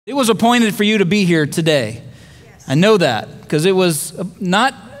It was appointed for you to be here today. Yes. I know that because it was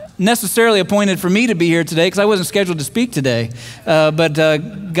not necessarily appointed for me to be here today because I wasn't scheduled to speak today. But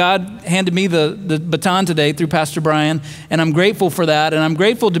God handed me the baton today through Pastor Brian, and I'm grateful for that. And I'm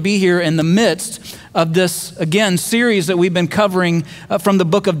grateful to be here in the midst of this, again, series that we've been covering from the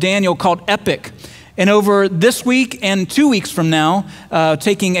book of Daniel called Epic. And over this week and 2 weeks from now,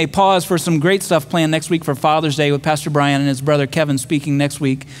 taking a pause for some great stuff planned next week for Father's Day with Pastor Brian and his brother Kevin speaking next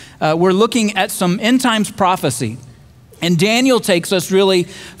week, we're looking at some end times prophecy. And Daniel takes us really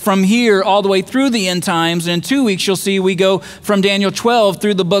from here all the way through the end times. And in 2 weeks, you'll see we go from Daniel 12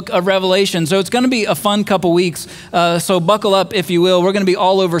 through the book of Revelation. So it's going to be a fun couple weeks. So buckle up, if you will. We're going to be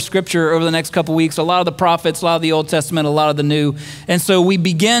all over Scripture over the next couple weeks. A lot of the prophets, a lot of the Old Testament, a lot of the New. And so we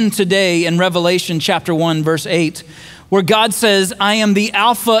begin today in Revelation chapter 1, verse 8, where God says, "I am the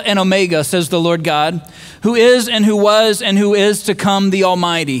Alpha and Omega, says the Lord God, who is and who was and who is to come, the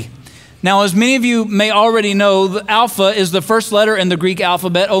Almighty." Now, as many of you may already know, the Alpha is the first letter in the Greek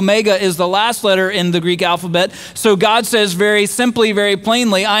alphabet. Omega is the last letter in the Greek alphabet. So God says very simply, very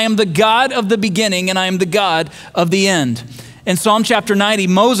plainly, "I am the God of the beginning and I am the God of the end." In Psalm chapter 90,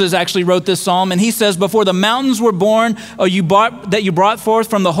 Moses actually wrote this psalm, and he says, "Before the mountains were born, that you brought forth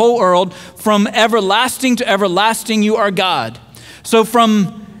from the whole world, from everlasting to everlasting, you are God." So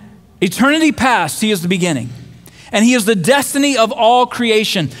from eternity past, he is the beginning. And he is the destiny of all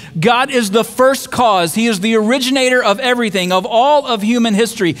creation. God is the first cause. He is the originator of everything, of all of human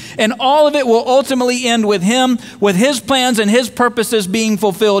history. And all of it will ultimately end with him, with his plans and his purposes being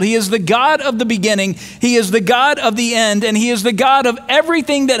fulfilled. He is the God of the beginning. He is the God of the end. And he is the God of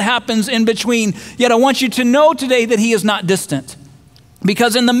everything that happens in between. Yet I want you to know today that he is not distant.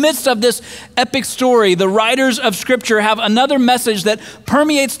 Because in the midst of this epic story, the writers of Scripture have another message that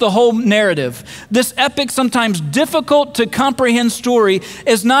permeates the whole narrative. This epic, sometimes difficult to comprehend story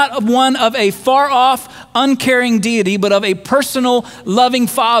is not one of a far-off, uncaring deity, but of a personal, loving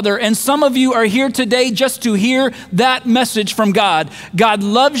Father. And some of you are here today just to hear that message from God. God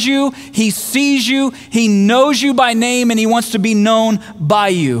loves you, he sees you, he knows you by name, and he wants to be known by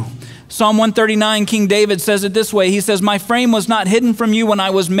you. Psalm 139, King David says it this way. He says, "My frame was not hidden from you when I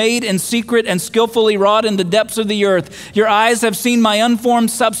was made in secret and skillfully wrought in the depths of the earth. Your eyes have seen my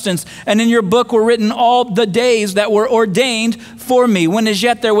unformed substance, and in your book were written all the days that were ordained for me, when as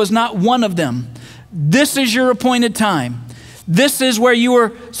yet there was not one of them." This is your appointed time. This is where you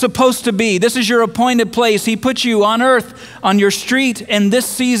are supposed to be. This is your appointed place. He put you on earth, on your street in this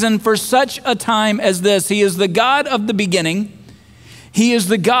season for such a time as this. He is the God of the beginning. He is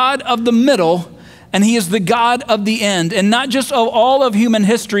the God of the middle, and he is the God of the end. And not just of all of human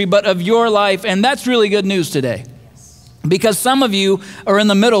history, but of your life. And that's really good news today. Because some of you are in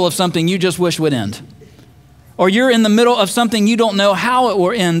the middle of something you just wish would end. Or you're in the middle of something you don't know how it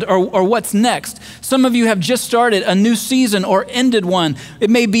will end or what's next. Some of you have just started a new season or ended one. It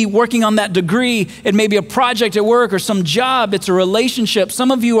may be working on that degree. It may be a project at work or some job. It's a relationship.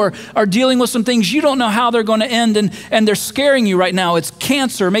 Some of you are dealing with some things you don't know how they're going to end, and they're scaring you right now. It's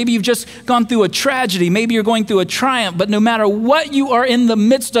cancer. Maybe you've just gone through a tragedy. Maybe you're going through a triumph. But no matter what you are in the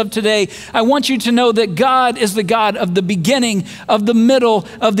midst of today, I want you to know that God is the God of the beginning, of the middle,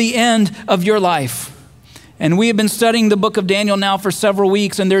 of the end of your life. And we have been studying the book of Daniel now for several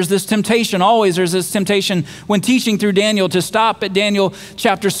weeks, and there's this temptation, always there's this temptation when teaching through Daniel to stop at Daniel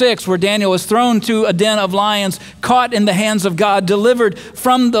chapter 6, where Daniel is thrown to a den of lions, caught in the hands of God, delivered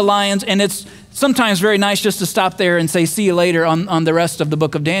from the lions, and it's sometimes very nice just to stop there and say, see you later on the rest of the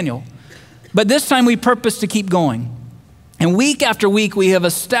book of Daniel. But this time we purpose to keep going. And week after week, we have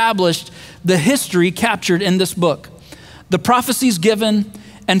established the history captured in this book. The prophecies given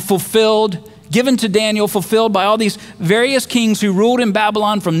and fulfilled, given to Daniel, fulfilled by all these various kings who ruled in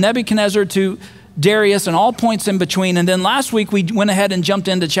Babylon from Nebuchadnezzar to Darius and all points in between. And then last week we went ahead and jumped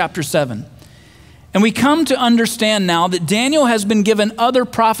into chapter 7. And we come to understand now that Daniel has been given other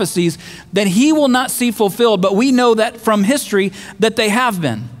prophecies that he will not see fulfilled, but we know that from history that they have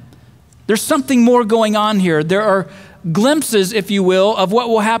been. There's something more going on here. There are glimpses, if you will, of what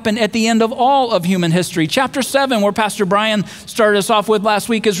will happen at the end of all of human history. Chapter 7, where Pastor Brian started us off with last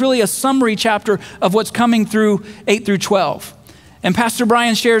week, is really a summary chapter of what's coming through 8 through 12. And Pastor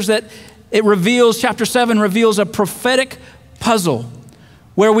Brian shares that chapter 7 reveals a prophetic puzzle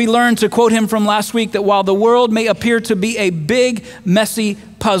where we learn, to quote him from last week, that while the world may appear to be a big, messy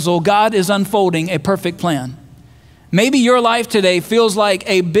puzzle, God is unfolding a perfect plan. Maybe your life today feels like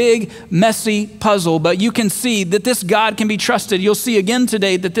a big, messy puzzle, but you can see that this God can be trusted. You'll see again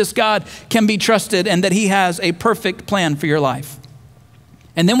today that this God can be trusted and that he has a perfect plan for your life.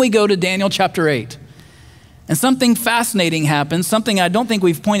 And then we go to Daniel chapter 8. And something fascinating happens, something I don't think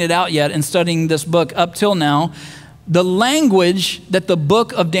we've pointed out yet in studying this book up till now. The language that the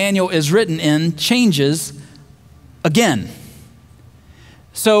book of Daniel is written in changes again.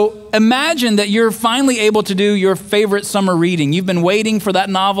 So imagine that you're finally able to do your favorite summer reading. You've been waiting for that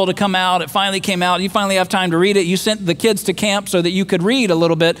novel to come out. It finally came out. You finally have time to read it. You sent the kids to camp so that you could read a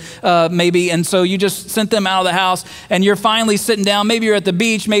little bit, maybe. And so you just sent them out of the house and you're finally sitting down. Maybe you're at the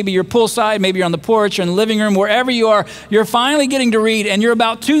beach. Maybe you're poolside. Maybe you're on the porch or in the living room. Wherever you are, you're finally getting to read and you're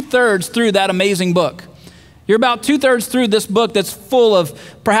about 2/3 through that amazing book. You're about 2/3 through this book that's full of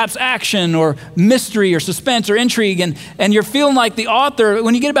perhaps action or mystery or suspense or intrigue. And you're feeling like the author,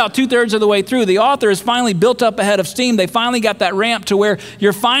 when you get about 2/3 of the way through, the author is finally built up a head of steam. They finally got that ramp to where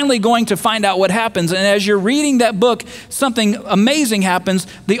you're finally going to find out what happens. And as you're reading that book, something amazing happens.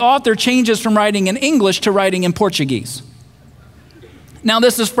 The author changes from writing in English to writing in Portuguese. Now,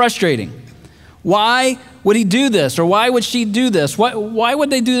 this is frustrating. Why would he do this? Or why would she do this? Why would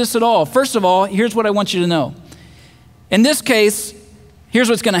they do this at all? First of all, here's what I want you to know. In this case, here's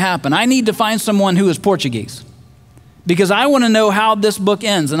what's going to happen. I need to find someone who is Portuguese because I want to know how this book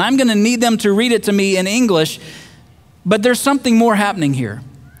ends. And I'm going to need them to read it to me in English. But there's something more happening here.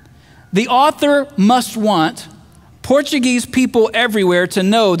 The author must want Portuguese people everywhere to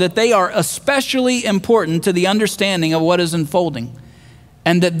know that they are especially important to the understanding of what is unfolding,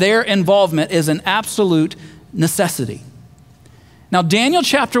 and that their involvement is an absolute necessity. Now, Daniel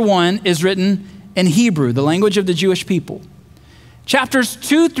chapter 1 is written in Hebrew, the language of the Jewish people. Chapters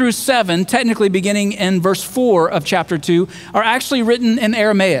 2 through 7, technically beginning in verse 4 of chapter 2, are actually written in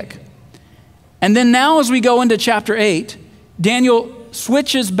Aramaic. And then now as we go into chapter 8, Daniel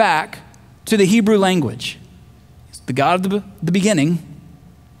switches back to the Hebrew language. It's the God of the beginning,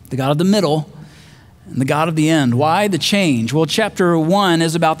 the God of the middle, and the God of the end. Why the change? Well, chapter 1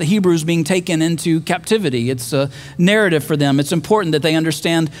 is about the Hebrews being taken into captivity. It's a narrative for them. It's important that they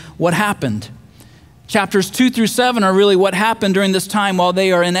understand what happened. Chapters 2 through 7 are really what happened during this time while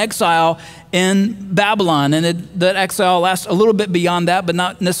they are in exile in Babylon. And that exile lasts a little bit beyond that, but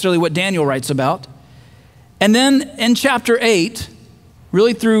not necessarily what Daniel writes about. And then in chapter 8,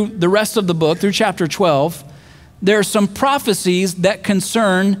 really through the rest of the book, through chapter 12, there are some prophecies that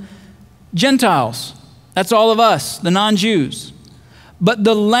concern Gentiles. That's all of us, the non-Jews. But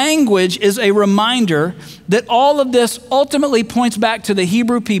the language is a reminder that all of this ultimately points back to the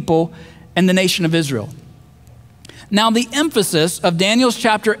Hebrew people and the nation of Israel. Now, the emphasis of Daniel's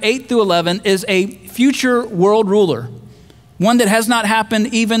chapter 8 through 11 is a future world ruler, one that has not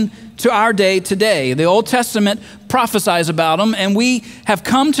happened even to our day today. The Old Testament prophesies about him, and we have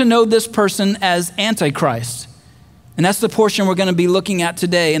come to know this person as Antichrist. And that's the portion we're going to be looking at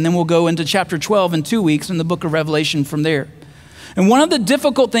today, and then we'll go into chapter 12 in 2 weeks in the book of Revelation from there. And one of the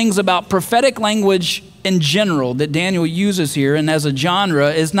difficult things about prophetic language in general that Daniel uses here and as a genre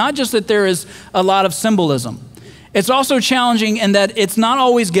is not just that there is a lot of symbolism. It's also challenging in that it's not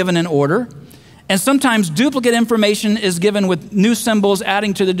always given in order. And sometimes duplicate information is given with new symbols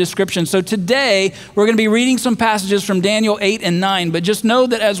adding to the description. So today, we're going to be reading some passages from Daniel 8 and 9. But just know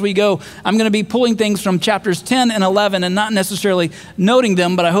that as we go, I'm going to be pulling things from chapters 10 and 11 and not necessarily noting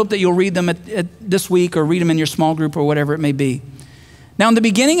them. But I hope that you'll read them at this week or read them in your small group or whatever it may be. Now, in the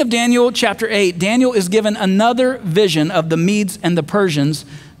beginning of Daniel chapter 8, Daniel is given another vision of the Medes and the Persians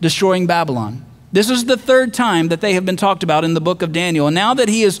destroying Babylon. This is the third time that they have been talked about in the book of Daniel. And now that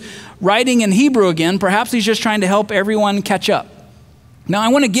he is writing in Hebrew again, perhaps he's just trying to help everyone catch up. Now, I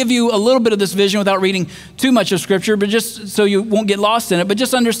want to give you a little bit of this vision without reading too much of scripture, but just so you won't get lost in it. But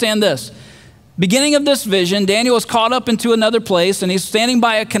just understand this. Beginning of this vision, Daniel is caught up into another place, and he's standing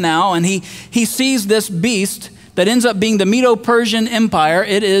by a canal, and he sees this beast that ends up being the Medo-Persian Empire.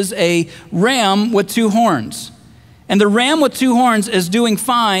 It is a ram with 2 horns. And the ram with 2 horns is doing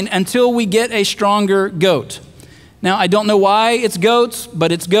fine until we get a stronger goat. Now, I don't know why it's goats,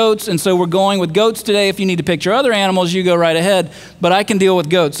 but it's goats, and so we're going with goats today. If you need to picture other animals, you go right ahead, but I can deal with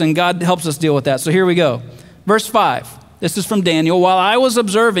goats, and God helps us deal with that. So here we go. Verse 5, this is from Daniel. While I was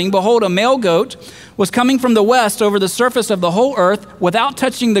observing, behold, a male goat was coming from the west over the surface of the whole earth without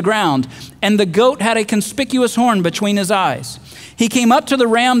touching the ground, and the goat had a conspicuous horn between his eyes. He came up to the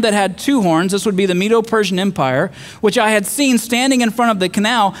ram that had 2 horns, this would be the Medo-Persian Empire, which I had seen standing in front of the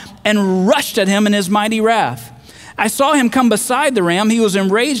canal, and rushed at him in his mighty wrath. I saw him come beside the ram. He was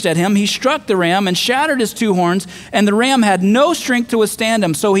enraged at him. He struck the ram and shattered his 2 horns, and the ram had no strength to withstand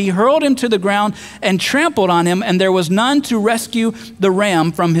him. So he hurled him to the ground and trampled on him, and there was none to rescue the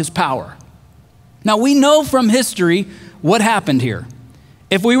ram from his power. Now, we know from history what happened here.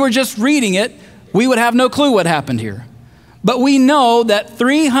 If we were just reading it, we would have no clue what happened here. But we know that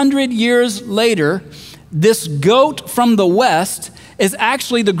 300 years later, This goat from the west is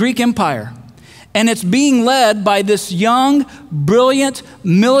actually the Greek Empire. And it's being led by this young, brilliant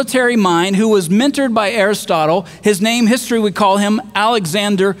military mind who was mentored by Aristotle. His name, history would call him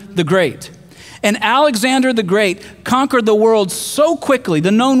Alexander the Great. And Alexander the Great conquered the world so quickly,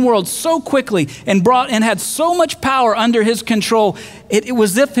 the known world so quickly, and had so much power under his control, it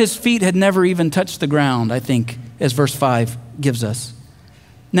was as if his feet had never even touched the ground, I think, as verse 5 gives us.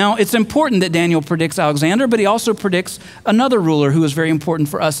 Now, it's important that Daniel predicts Alexander, but he also predicts another ruler who is very important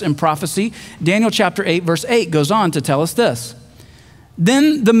for us in prophecy. Daniel chapter 8, verse 8 goes on to tell us this.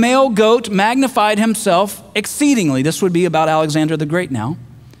 Then the male goat magnified himself exceedingly. This would be about Alexander the Great now.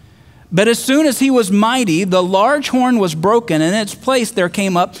 But as soon as he was mighty, the large horn was broken, and in its place there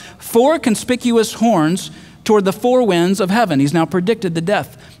came up 4 conspicuous horns toward the 4 winds of heaven. He's now predicted the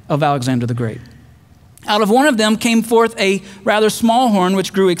death of Alexander the Great. Out of one of them came forth a rather small horn,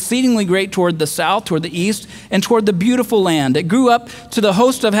 which grew exceedingly great toward the south, toward the east, and toward the beautiful land. It grew up to the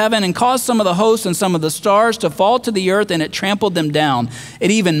host of heaven and caused some of the hosts and some of the stars to fall to the earth, and it trampled them down. It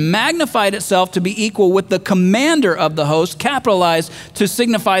even magnified itself to be equal with the commander of the host, capitalized to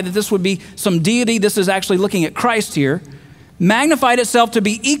signify that this would be some deity. This is actually looking at Christ here. Magnified itself to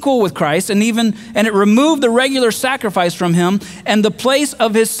be equal with Christ, and it removed the regular sacrifice from him, and the place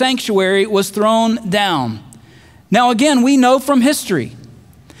of his sanctuary was thrown down. Now again, we know from history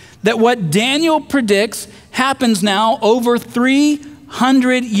that what Daniel predicts happens now over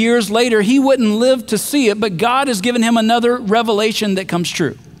 300 years later. He wouldn't live to see it, but God has given him another revelation that comes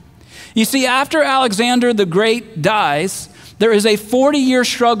true. You see, after Alexander the Great dies, there is a 40-year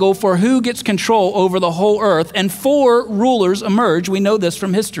struggle for who gets control over the whole earth, and 4 rulers emerge. We know this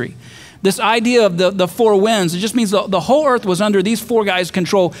from history. This idea of the 4 winds, it just means the whole earth was under these 4 guys'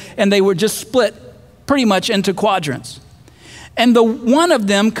 control, and they were just split pretty much into quadrants. And one of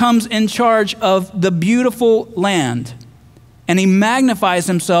them comes in charge of the beautiful land, and he magnifies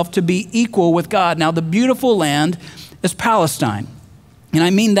himself to be equal with God. Now, the beautiful land is Palestine, and I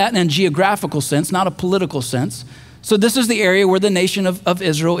mean that in a geographical sense, not a political sense. So this is the area where the nation of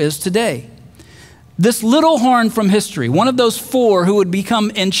Israel is today. This little horn from history, one of those 4 who would become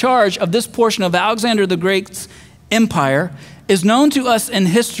in charge of this portion of Alexander the Great's empire, is known to us in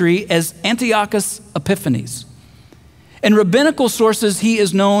history as Antiochus Epiphanes. In rabbinical sources, he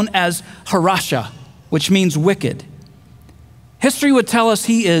is known as Harasha, which means wicked. History would tell us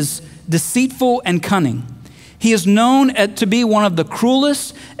he is deceitful and cunning. He is known to be one of the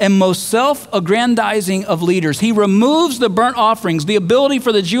cruelest and most self-aggrandizing of leaders. He removes the burnt offerings, the ability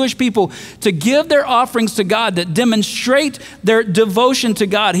for the Jewish people to give their offerings to God that demonstrate their devotion to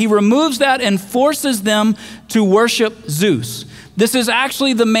God. He removes that and forces them to worship Zeus. This is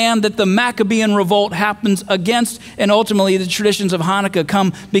actually the man that the Maccabean revolt happens against, and ultimately the traditions of Hanukkah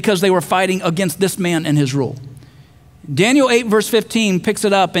come because they were fighting against this man and his rule. Daniel 8 verse 15 picks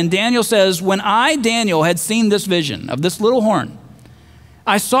it up, and Daniel says, when I, Daniel, had seen this vision of this little horn,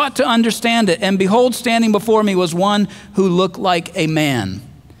 I sought to understand it, and behold, standing before me was one who looked like a man.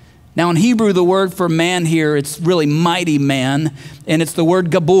 Now in Hebrew, the word for man here, it's really mighty man, and it's the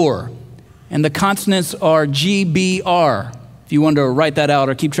word Gabor, and the consonants are G-B-R, if you want to write that out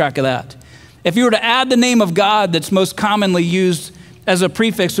or keep track of that. If you were to add the name of God that's most commonly used as a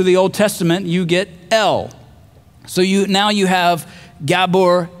prefix to the Old Testament, you get El. So now you have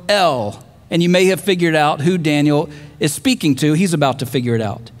Gabor El, and you may have figured out who Daniel is speaking to. He's about to figure it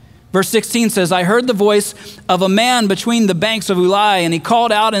out. Verse 16 says, I heard the voice of a man between the banks of Ulai, and he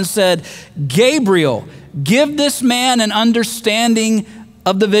called out and said, Gabriel, give this man an understanding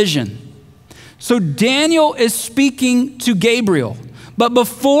of the vision. So Daniel is speaking to Gabriel. But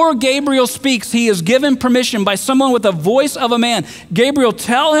before Gabriel speaks, he is given permission by someone with the voice of a man. Gabriel,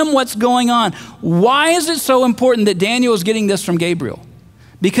 tell him what's going on. Why is it so important that Daniel is getting this from Gabriel?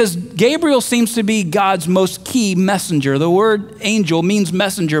 Because Gabriel seems to be God's most key messenger. The word angel means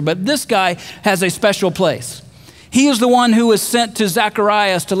messenger, but this guy has a special place. He is the one who was sent to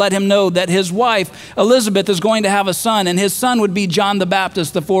Zacharias to let him know that his wife, Elizabeth, is going to have a son, and his son would be John the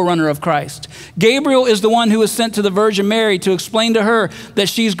Baptist, the forerunner of Christ. Gabriel is the one who was sent to the Virgin Mary to explain to her that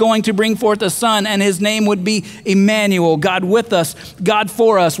she's going to bring forth a son, and his name would be Emmanuel, God with us, God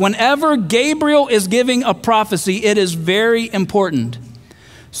for us. Whenever Gabriel is giving a prophecy, it is very important.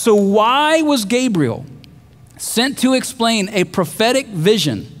 So why was Gabriel sent to explain a prophetic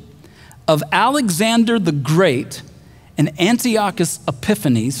vision of Alexander the Great and Antiochus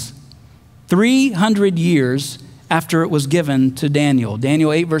Epiphanes 300 years after it was given to Daniel?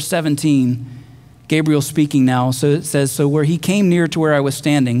 Daniel 8 verse 17, Gabriel speaking now. So it says, so where he came near to where I was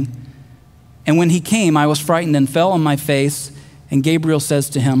standing, and when he came, I was frightened and fell on my face. And Gabriel says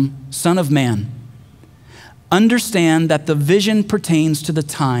to him, Son of man, understand that the vision pertains to the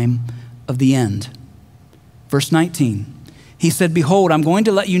time of the end. Verse 19, he said, behold, I'm going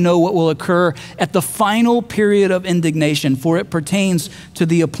to let you know what will occur at the final period of indignation, for it pertains to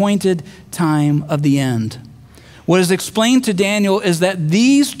the appointed time of the end. What is explained to Daniel is that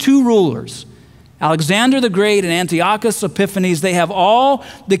these two rulers, Alexander the Great and Antiochus Epiphanes, they have all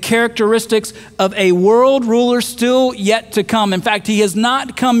the characteristics of a world ruler still yet to come. In fact, he has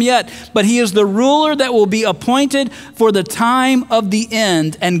not come yet, but he is the ruler that will be appointed for the time of the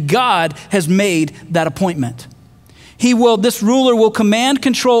end, and God has made that appointment. This ruler will command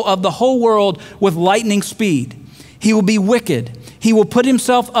control of the whole world with lightning speed. He will be wicked. He will put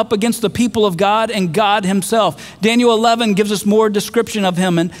himself up against the people of God and God himself. Daniel 11 gives us more description of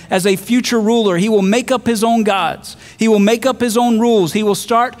him, and as a future ruler, he will make up his own gods. He will make up his own rules. He will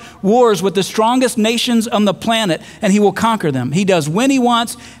start wars with the strongest nations on the planet, and he will conquer them. He does when he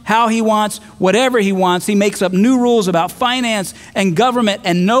wants, how he wants, whatever he wants. He makes up new rules about finance and government,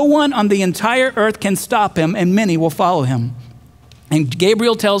 and no one on the entire earth can stop him, and many will follow him. And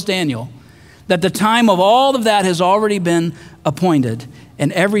Gabriel tells Daniel that the time of all of that has already been appointed,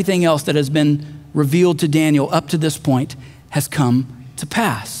 and everything else that has been revealed to Daniel up to this point has come to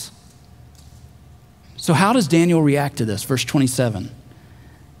pass. So how does Daniel react to this? Verse 27.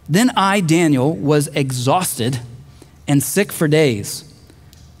 Then I, Daniel, was exhausted and sick for days.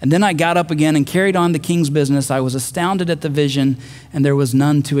 And then I got up again and carried on the king's business. I was astounded at the vision, and there was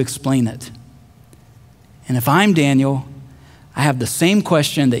none to explain it. And if I'm Daniel, I have the same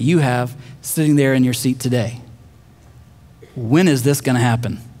question that you have sitting there in your seat today. When is this going to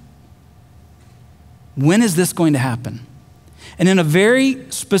happen? When is this going to happen? And in a very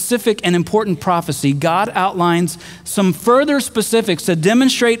specific and important prophecy, God outlines some further specifics to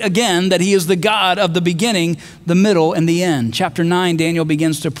demonstrate again that he is the God of the beginning, the middle, and the end. Chapter 9, Daniel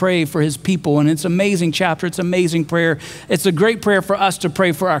begins to pray for his people, and it's an amazing chapter. It's an amazing prayer. It's a great prayer for us to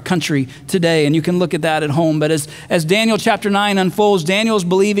pray for our country today, and you can look at that at home. But as Daniel chapter 9 unfolds, Daniel is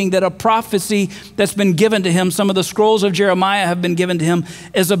believing that a prophecy that's been given to him, some of the scrolls of Jeremiah have been given to him,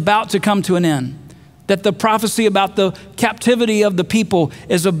 is about to come to an end. That the prophecy about the captivity of the people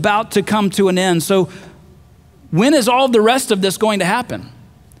is about to come to an end. So when is all the rest of this going to happen?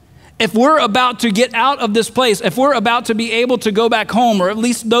 If we're about to get out of this place, if we're about to be able to go back home, or at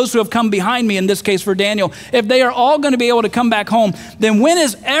least those who have come behind me, in this case for Daniel, if they are all going to be able to come back home, then when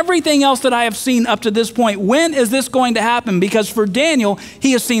is everything else that I have seen up to this point, when is this going to happen? Because for Daniel,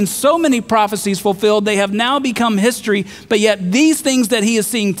 he has seen so many prophecies fulfilled, they have now become history, but yet these things that he is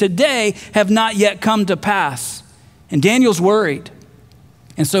seeing today have not yet come to pass. And Daniel's worried.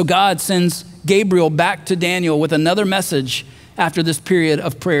 And so God sends Gabriel back to Daniel with another message after this period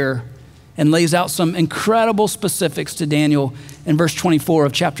of prayer, and lays out some incredible specifics to Daniel. In verse 24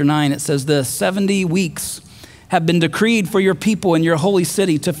 of chapter 9, it says this: 70 weeks have been decreed for your people in your holy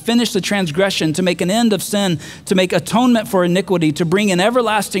city, to finish the transgression, to make an end of sin, to make atonement for iniquity, to bring in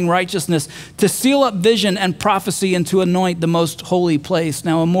everlasting righteousness, to seal up vision and prophecy, and to anoint the most holy place.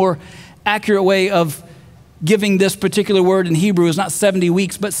 Now, a more accurate way of giving this particular word in Hebrew is not 70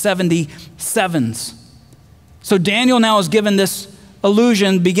 weeks, but 70 sevens. So Daniel now is given this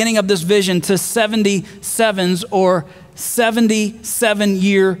allusion, beginning of this vision, to 70 sevens, or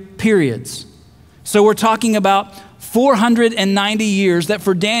 77-year periods. So we're talking about 490 years that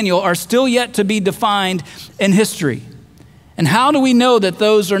for Daniel are still yet to be defined in history. And how do we know that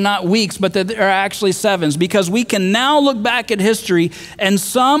those are not weeks, but that they're actually sevens? Because we can now look back at history, and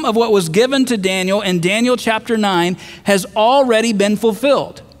some of what was given to Daniel in Daniel chapter 9 has already been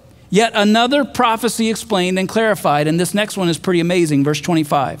fulfilled. Yet another prophecy explained and clarified, and this next one is pretty amazing, verse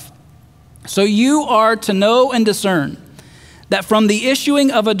 25. So you are to know and discern that from the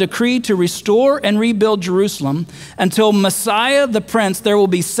issuing of a decree to restore and rebuild Jerusalem until Messiah the Prince, there will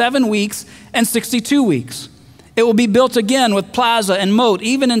be 7 weeks and 62 weeks. It will be built again with plaza and moat,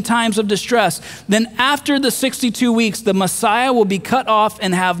 even in times of distress. Then after the 62 weeks, the Messiah will be cut off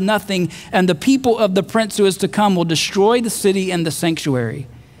and have nothing, and the people of the Prince who is to come will destroy the city and the sanctuary.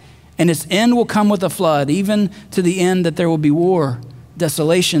 And its end will come with a flood, even to the end that there will be war.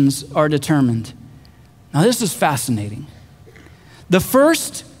 Desolations are determined. Now this is fascinating. The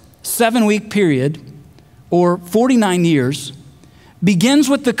first 7-week period, or 49 years, begins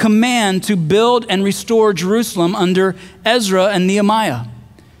with the command to build and restore Jerusalem under Ezra and Nehemiah.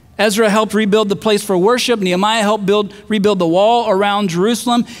 Ezra helped rebuild the place for worship. Nehemiah helped rebuild the wall around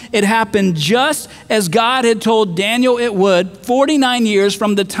Jerusalem. It happened just as God had told Daniel it would, 49 years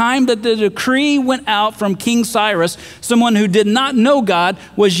from the time that the decree went out from King Cyrus. Someone who did not know God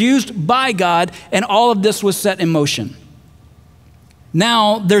was used by God, and all of this was set in motion.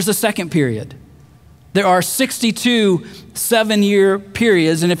 Now there's a second period, There are 62 7-year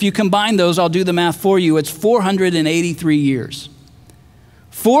periods, and if you combine those, I'll do the math for you, it's 483 years.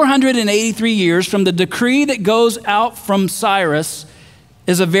 483 years from the decree that goes out from Cyrus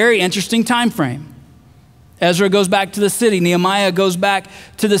is a very interesting time frame. Ezra goes back to the city. Nehemiah goes back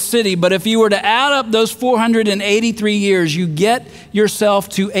to the city. But if you were to add up those 483 years, you get yourself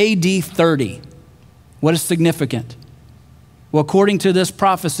to AD 30. What is significant? Well, according to this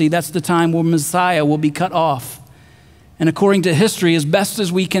prophecy, that's the time where Messiah will be cut off. And according to history, as best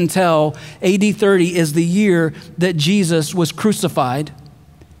as we can tell, AD 30 is the year that Jesus was crucified.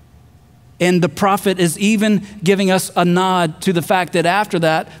 And the prophet is even giving us a nod to the fact that after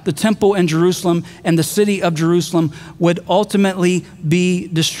that, the temple in Jerusalem and the city of Jerusalem would ultimately be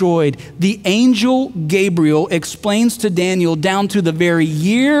destroyed. The angel Gabriel explains to Daniel down to the very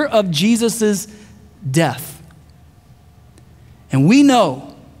year of Jesus's death. And we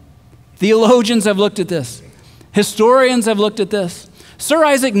know, theologians have looked at this, historians have looked at this. Sir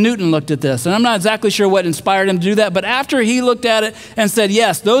Isaac Newton looked at this, and I'm not exactly sure what inspired him to do that, but after he looked at it and said,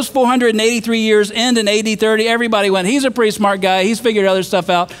 yes, those 483 years end in AD 30, everybody went, he's a pretty smart guy, he's figured other stuff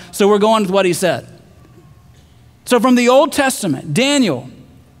out, so we're going with what he said. So from the Old Testament, Daniel,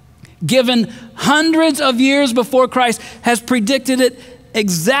 given hundreds of years before Christ, has predicted it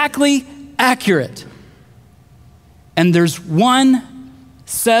exactly accurate. And there's one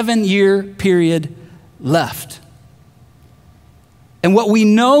 7-year period left. And what we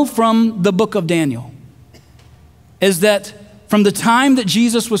know from the book of Daniel is that from the time that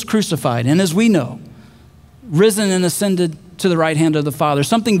Jesus was crucified, and as we know, risen and ascended to the right hand of the Father,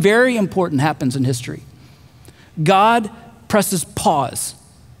 something very important happens in history. God presses pause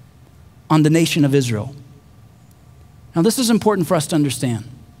on the nation of Israel. Now, this is important for us to understand.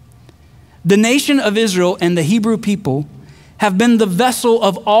 The nation of Israel and the Hebrew people have been the vessel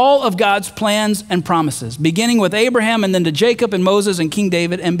of all of God's plans and promises, beginning with Abraham and then to Jacob and Moses and King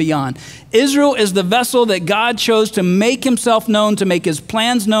David and beyond. Israel is the vessel that God chose to make himself known, to make his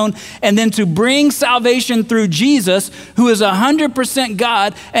plans known, and then to bring salvation through Jesus, who is 100%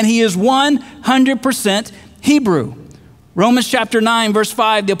 God, and he is 100% Hebrew. Romans chapter 9, verse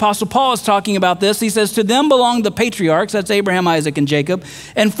 5, the Apostle Paul is talking about this. He says, to them belong the patriarchs, that's Abraham, Isaac, and Jacob,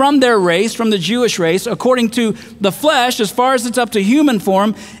 and from their race, from the Jewish race, according to the flesh, as far as it's up to human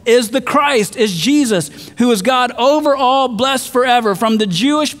form, is the Christ, is Jesus, who is God over all, blessed forever. From the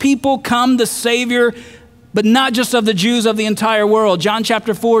Jewish people come the Savior, but not just of the Jews, of the entire world. John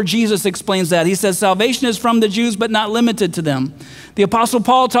chapter 4, Jesus explains that. He says, salvation is from the Jews, but not limited to them. The Apostle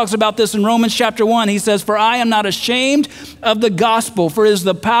Paul talks about this in Romans chapter 1. He says, for I am not ashamed of the gospel, for it is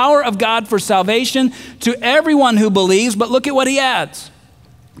the power of God for salvation to everyone who believes. But look at what he adds.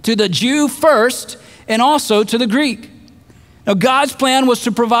 To the Jew first, and also to the Greek. Now, God's plan was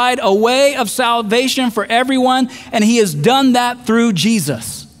to provide a way of salvation for everyone, and he has done that through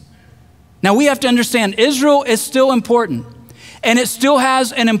Jesus. Now, we have to understand, Israel is still important, and it still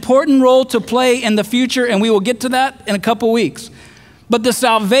has an important role to play in the future, and we will get to that in a couple weeks. But the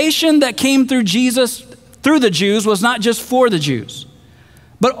salvation that came through Jesus, through the Jews, was not just for the Jews,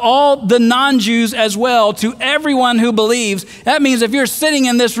 but all the non-Jews as well, to everyone who believes. That means if you're sitting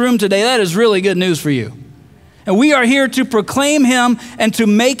in this room today, that is really good news for you. And we are here to proclaim him and to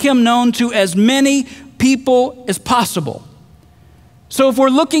make him known to as many people as possible. So if we're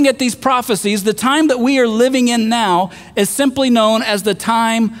looking at these prophecies, the time that we are living in now is simply known as the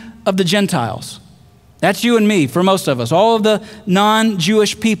time of the Gentiles. That's you and me, for most of us, all of the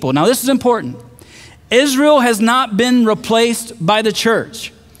non-Jewish people. Now, this is important. Israel has not been replaced by the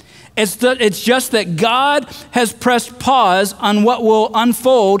church. It's just that God has pressed pause on what will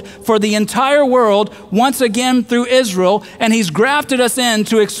unfold for the entire world once again through Israel, and he's grafted us in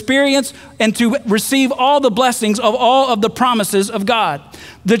to experience and to receive all the blessings of all of the promises of God.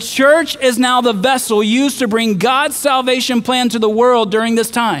 The church is now the vessel used to bring God's salvation plan to the world during this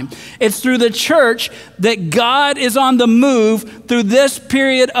time. It's through the church that God is on the move through this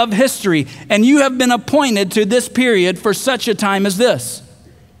period of history, and you have been appointed to this period for such a time as this.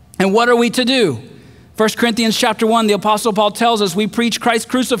 And what are we to do? 1 Corinthians chapter 1, the Apostle Paul tells us we preach Christ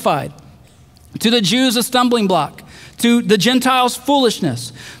crucified. To the Jews, a stumbling block. To the Gentiles,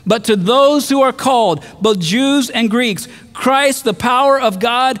 foolishness. But to those who are called, both Jews and Greeks, Christ, the power of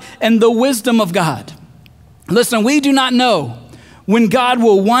God and the wisdom of God. Listen, we do not know when God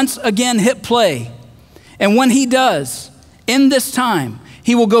will once again hit play. And when he does, in this time,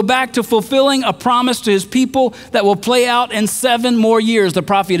 he will go back to fulfilling a promise to his people that will play out in 7 more years. The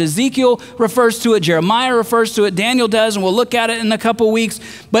prophet Ezekiel refers to it, Jeremiah refers to it, Daniel does, and we'll look at it in a couple weeks.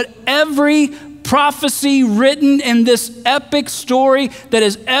 But every prophecy written in this epic story that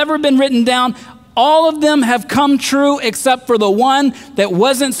has ever been written down, All of them have come true except for the one that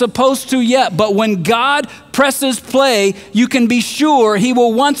wasn't supposed to yet. But when God presses play, you can be sure he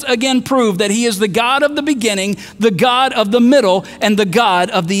will once again prove that he is the God of the beginning, the God of the middle, and the God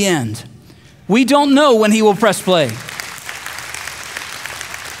of the end. We don't know when he will press play.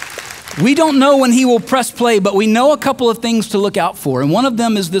 We don't know when he will press play, but we know a couple of things to look out for. And one of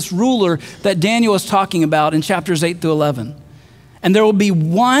them is this ruler that Daniel is talking about in chapters 8 through 11. And there will be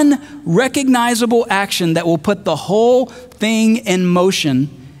one recognizable action that will put the whole thing in motion,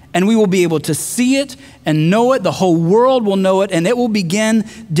 and we will be able to see it and know it. The whole world will know it, and it will begin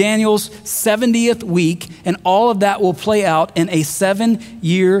Daniel's 70th week, and all of that will play out in a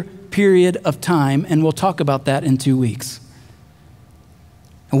 7-year period of time, and we'll talk about that in 2 weeks.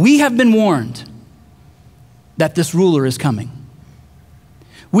 And we have been warned that this ruler is coming.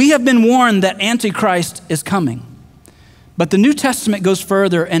 We have been warned that Antichrist is coming. But the New Testament goes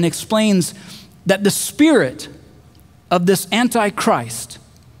further and explains that the spirit of this Antichrist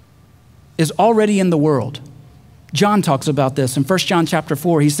is already in the world. John talks about this in 1 John chapter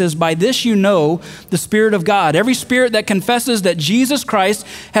 4. He says, by this you know the Spirit of God. Every spirit that confesses that Jesus Christ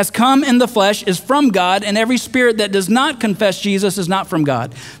has come in the flesh is from God, and every spirit that does not confess Jesus is not from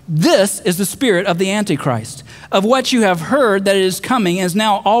God. This is the spirit of the Antichrist, of what you have heard that it is coming and is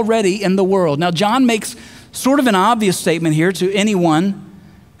now already in the world. Now, John makes sort of an obvious statement here to anyone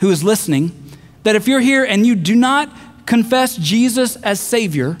who is listening, that if you're here and you do not confess Jesus as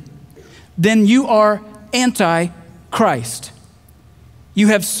Savior, then you are anti-Christ. You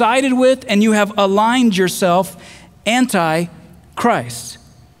have sided with and you have aligned yourself anti-Christ.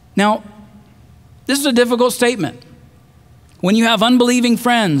 Now, this is a difficult statement. When you have unbelieving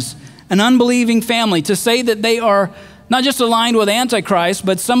friends, an unbelieving family, to say that they are not just aligned with Antichrist,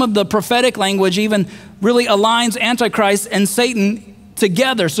 but some of the prophetic language even really aligns Antichrist and Satan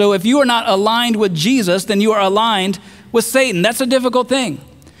together. So if you are not aligned with Jesus, then you are aligned with Satan. That's a difficult thing.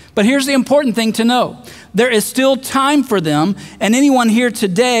 But here's the important thing to know. There is still time for them, and anyone here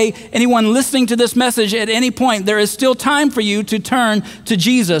today, anyone listening to this message at any point, there is still time for you to turn to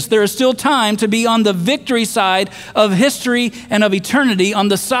Jesus. There is still time to be on the victory side of history and of eternity, on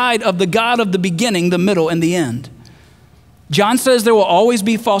the side of the God of the beginning, the middle, and the end. John says there will always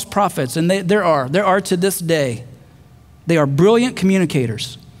be false prophets, and there are to this day. They are brilliant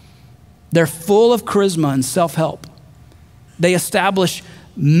communicators. They're full of charisma and self-help. They establish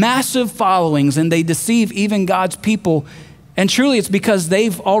massive followings, and they deceive even God's people. And truly, it's because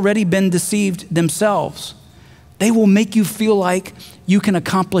they've already been deceived themselves. They will make you feel like you can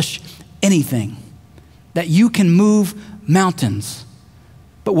accomplish anything, that you can move mountains.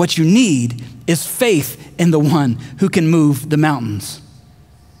 But what you need is faith in the one who can move the mountains.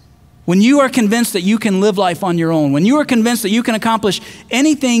 When you are convinced that you can live life on your own, when you are convinced that you can accomplish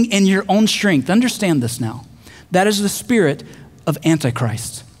anything in your own strength, understand this now. That is the spirit of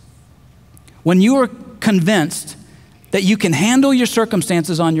Antichrist. When you are convinced that you can handle your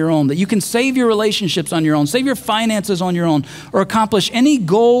circumstances on your own, that you can save your relationships on your own, save your finances on your own, or accomplish any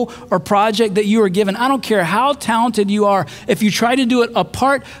goal or project that you are given, I don't care how talented you are, if you try to do it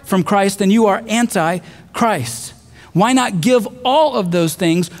apart from Christ, then you are anti-Christ. Why not give all of those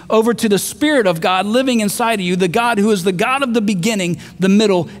things over to the Spirit of God living inside of you, the God who is the God of the beginning, the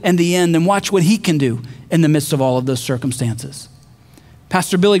middle, and the end, and watch what he can do in the midst of all of those circumstances.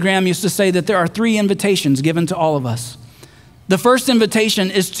 Pastor Billy Graham used to say that there are 3 invitations given to all of us. The first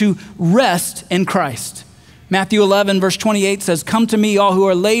invitation is to rest in Christ. Matthew 11, verse 28 says, come to me, all who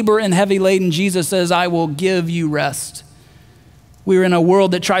are labor and heavy laden. Jesus says, I will give you rest. We're in a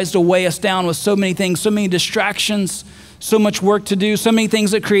world that tries to weigh us down with so many things, so many distractions, so much work to do, so many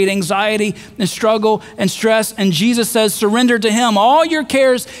things that create anxiety and struggle and stress. And Jesus says, surrender to him all your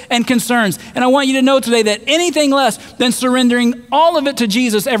cares and concerns. And I want you to know today that anything less than surrendering all of it to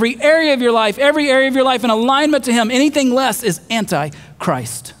Jesus, every area of your life in alignment to him, anything less is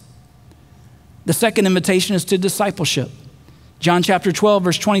anti-Christ. The second invitation is to discipleship. John chapter 12,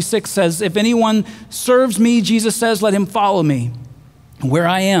 verse 26 says, if anyone serves me, Jesus says, let him follow me. Where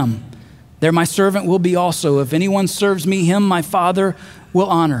I am, there my servant will be also. If anyone serves me, him my Father will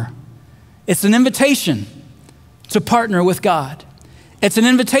honor. It's an invitation to partner with God. It's an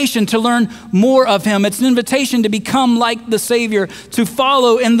invitation to learn more of him. It's an invitation to become like the Savior, to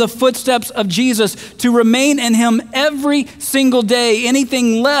follow in the footsteps of Jesus, to remain in him every single day.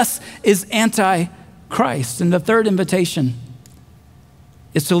 Anything less is anti-Christ. And the third invitation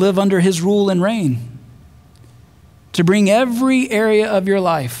is to live under his rule and reign, to bring every area of your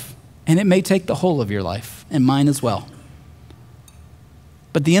life, and it may take the whole of your life, and mine as well.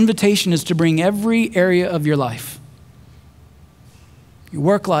 But the invitation is to bring every area of your life, your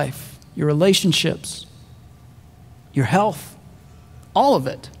work life, your relationships, your health, all of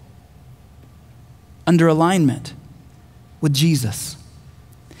it under alignment with Jesus.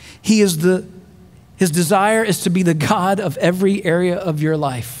 His desire is to be the God of every area of your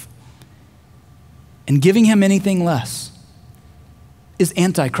life. And giving him anything less is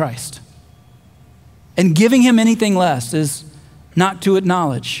antichrist. And giving him anything less is not to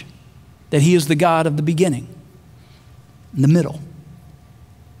acknowledge that he is the God of the beginning, the middle,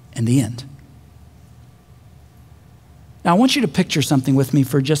 and the end. Now, I want you to picture something with me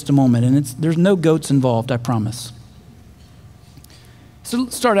for just a moment, and there's no goats involved, I promise. So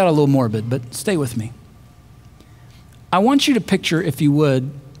let's start out a little morbid, but stay with me. I want you to picture, if you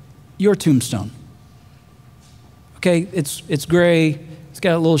would, your tombstone. Okay, it's gray, it's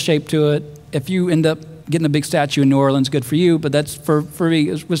got a little shape to it. If you end up getting a big statue in New Orleans, good for you, but that's for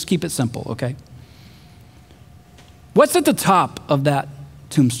me, let's keep it simple, okay? What's at the top of that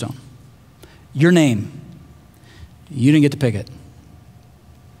tombstone? Your name. You didn't get to pick it.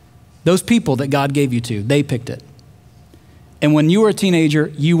 Those people that God gave you to, they picked it. And when you were a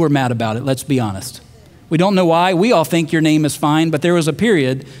teenager, you were mad about it, let's be honest. We don't know why. We all think your name is fine, but there was a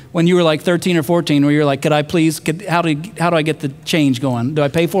period when you were like 13 or 14 where you're like, how do I get the change going? Do I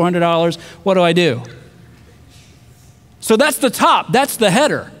pay $400? What do I do? So that's the top, that's the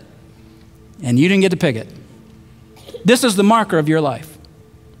header. And you didn't get to pick it. This is the marker of your life.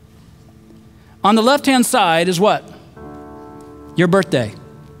 On the left-hand side is what? Your birthday.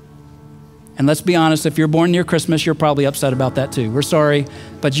 And let's be honest, if you're born near Christmas, you're probably upset about that too. We're sorry,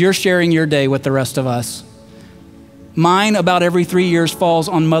 but you're sharing your day with the rest of us. Mine, about every 3 years, falls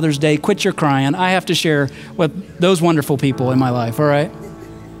on Mother's Day. Quit your crying. I have to share with those wonderful people in my life, all right?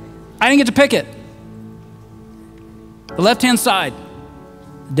 I didn't get to pick it. The left-hand side,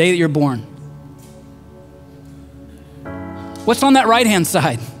 the day that you're born. What's on that right-hand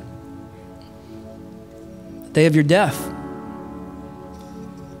side? The day of your death.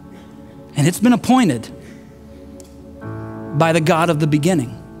 And it's been appointed by the God of the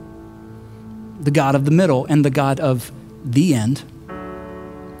beginning, the God of the middle, and the God of the end.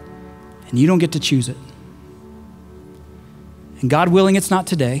 And you don't get to choose it. And God willing, it's not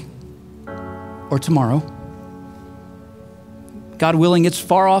today or tomorrow. God willing, it's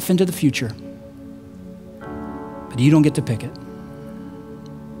far off into the future. But you don't get to pick it.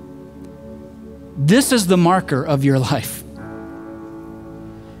 This is the marker of your life.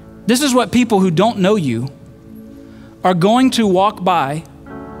 This is what people who don't know you are going to walk by,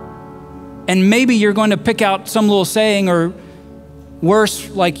 and maybe you're going to pick out some little saying, or worse,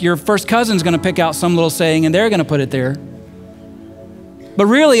 like your first cousin's going to pick out some little saying and they're going to put it there. But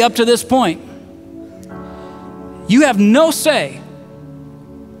really, up to this point, you have no say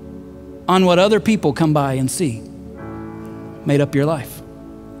on what other people come by and see made up your life.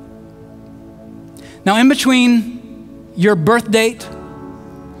 Now, in between your birth date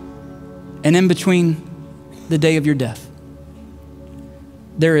and in between the day of your death,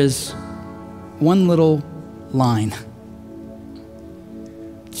 there is one little line.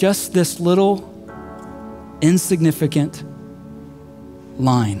 Just this little insignificant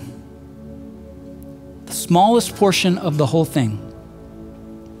line. The smallest portion of the whole thing.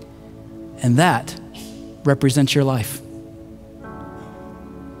 And that represents your life.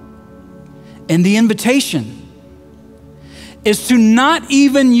 And the invitation is to not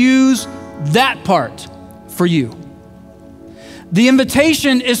even use that part for you. The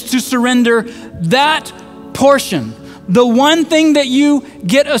invitation is to surrender that portion, the one thing that you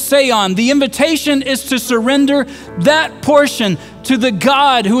get a say on. The invitation is to surrender that portion to the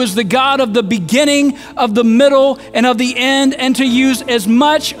God who is the God of the beginning, of the middle, and of the end, and to use as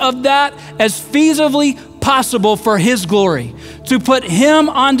much of that as feasibly possible for His glory, to put Him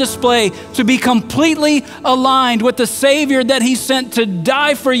on display, to be completely aligned with the Savior that He sent to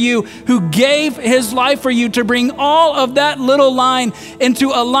die for you, who gave His life for you, to bring all of that little line into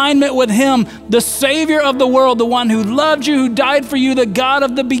alignment with Him, the Savior of the world, the one who loved you, who died for you, the God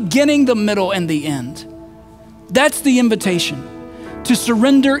of the beginning, the middle, and the end. That's the invitation, to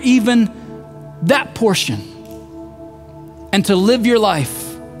surrender even that portion and to live your life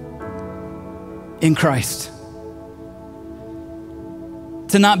in Christ.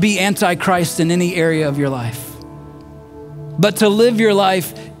 To not be anti-Christ in any area of your life, but to live your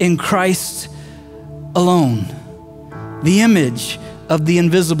life in Christ alone, the image of the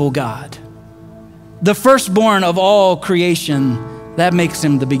invisible God, the firstborn of all creation. That makes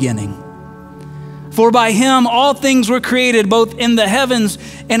Him the beginning. For by Him all things were created, both in the heavens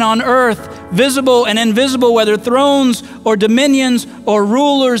and on earth, visible and invisible, whether thrones or dominions or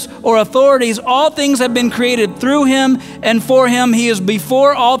rulers or authorities. All things have been created through him and for him. He is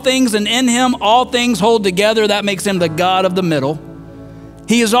before all things, and in him all things hold together. That makes him the God of the middle.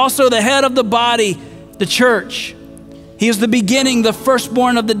 He is also the head of the body, the church. He is the beginning, the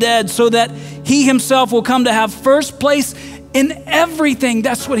firstborn of the dead, so that he himself will come to have first place in everything.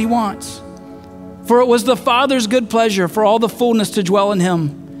 That's what he wants. For it was the Father's good pleasure for all the fullness to dwell in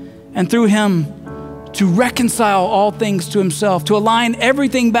him, and through him to reconcile all things to himself, to align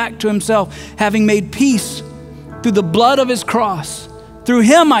everything back to himself, having made peace through the blood of his cross. Through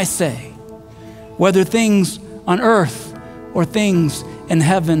him, I say, whether things on earth or things in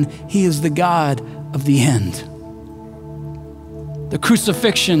heaven, he is the God of the end. The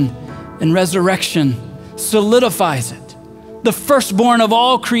crucifixion and resurrection solidifies it. The firstborn of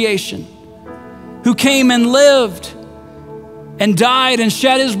all creation, who came and lived and died and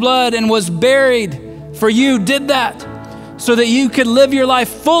shed his blood and was buried for you, did that so that you could live your life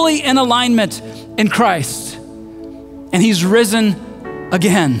fully in alignment in Christ. And he's risen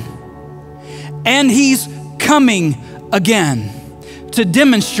again. And he's coming again to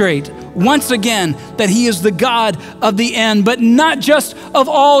demonstrate once again that he is the God of the end, but not just of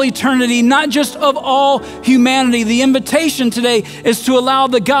all eternity, not just of all humanity. The invitation today is to allow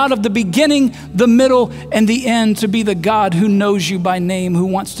the God of the beginning, the middle, and the end to be the God who knows you by name, who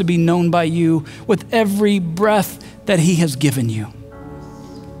wants to be known by you with every breath that he has given you.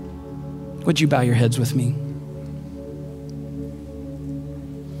 Would you bow your heads with me?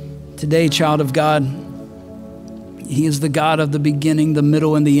 Today, child of God, he is the God of the beginning, the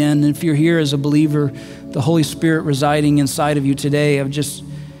middle, and the end. And if you're here as a believer, the Holy Spirit residing inside of you today, I would just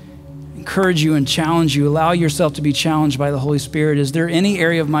encourage you and challenge you. Allow yourself to be challenged by the Holy Spirit. Is there any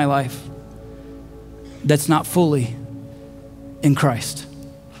area of my life that's not fully in Christ?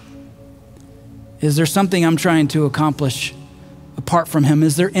 Is there something I'm trying to accomplish apart from him?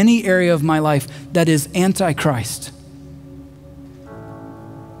 Is there any area of my life that is anti-Christ?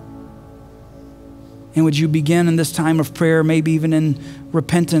 And would you begin in this time of prayer, maybe even in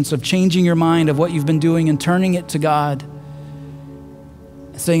repentance, of changing your mind of what you've been doing and turning it to God,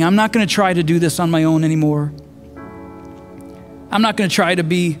 saying, I'm not going to try to do this on my own anymore. I'm not going to try to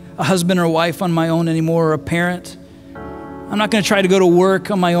be a husband or a wife on my own anymore, or a parent. I'm not going to try to go to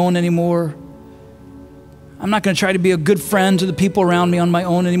work on my own anymore. I'm not going to try to be a good friend to the people around me on my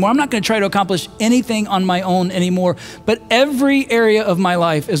own anymore. I'm not going to try to accomplish anything on my own anymore. But every area of my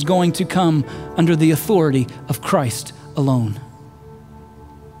life is going to come under the authority of Christ alone.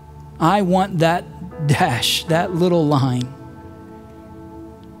 I want that dash, that little line,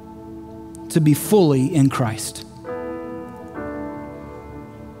 to be fully in Christ.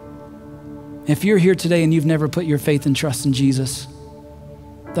 If you're here today and you've never put your faith and trust in Jesus,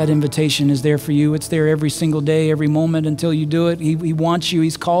 that invitation is there for you. It's there every single day, every moment until you do it. He wants you.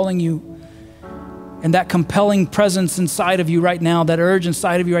 He's calling you. And that compelling presence inside of you right now, that urge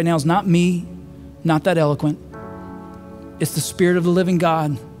inside of you right now is not me, not that eloquent. It's the Spirit of the living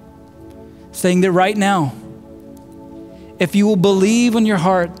God saying that right now, if you will believe in your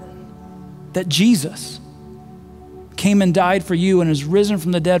heart that Jesus came and died for you and is risen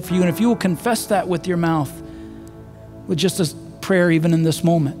from the dead for you, and if you will confess that with your mouth, with just a prayer even in this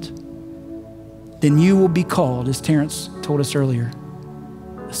moment, then you will be called, as Terrence told us earlier,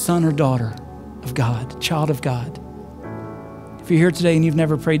 a son or daughter of God, child of God. If you're here today and you've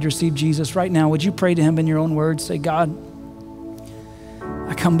never prayed to receive Jesus, right now, would you pray to him in your own words? Say, God,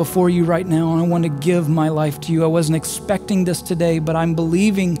 I come before you right now and I want to give my life to you. I wasn't expecting this today, but I'm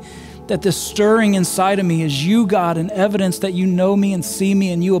believing that this stirring inside of me is you, God, and evidence that you know me and see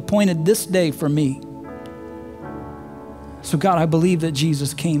me and you appointed this day for me. So God, I believe that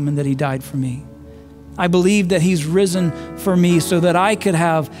Jesus came and that he died for me. I believe that he's risen for me so that I could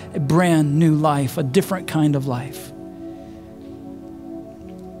have a brand new life, a different kind of life.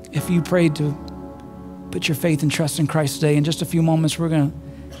 If you prayed to put your faith and trust in Christ today, in just a few moments, we're going to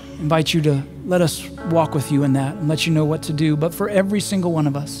invite you to let us walk with you in that and let you know what to do. But for every single one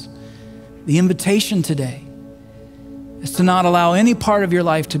of us, the invitation today is to not allow any part of your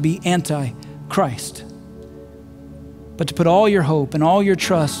life to be anti-Christ, but to put all your hope and all your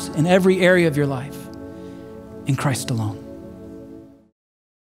trust in every area of your life in Christ alone.